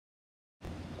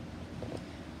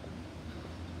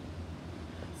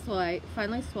So I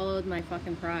finally swallowed my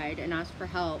fucking pride and asked for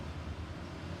help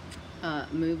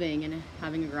moving and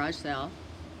having a garage sale.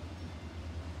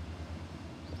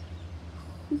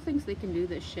 Who thinks they can do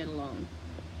this shit alone?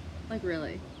 Like,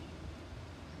 really?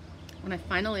 When I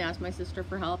finally asked my sister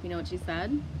for help, you know what she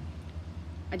said?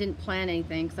 I didn't plan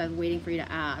anything because I was waiting for you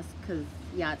to ask, because,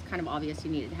 yeah, it's kind of obvious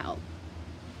you needed help.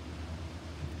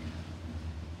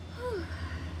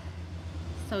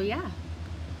 So, yeah.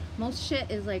 Most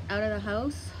shit is, like, out of the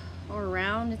house or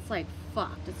around. It's, like,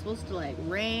 fucked. It's supposed to, like,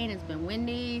 rain. It's been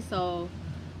windy, so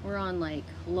we're on, like,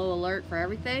 low alert for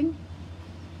everything.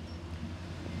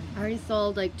 I already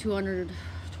sold, like,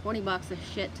 220 bucks of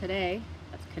shit today.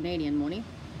 That's Canadian money.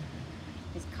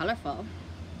 It's colorful.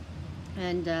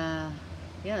 And, yeah,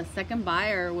 the second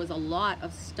buyer was a lot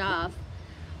of stuff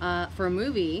for a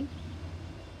movie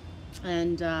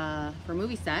and for a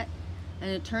movie set. And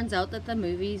it turns out that the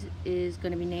movie is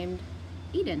going to be named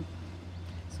Eden.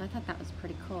 So I thought that was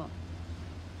pretty cool.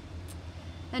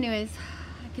 Anyways,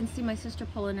 I can see my sister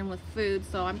pulling in with food,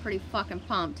 so I'm pretty fucking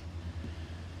pumped.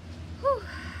 Whew.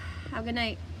 Have a good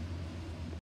night.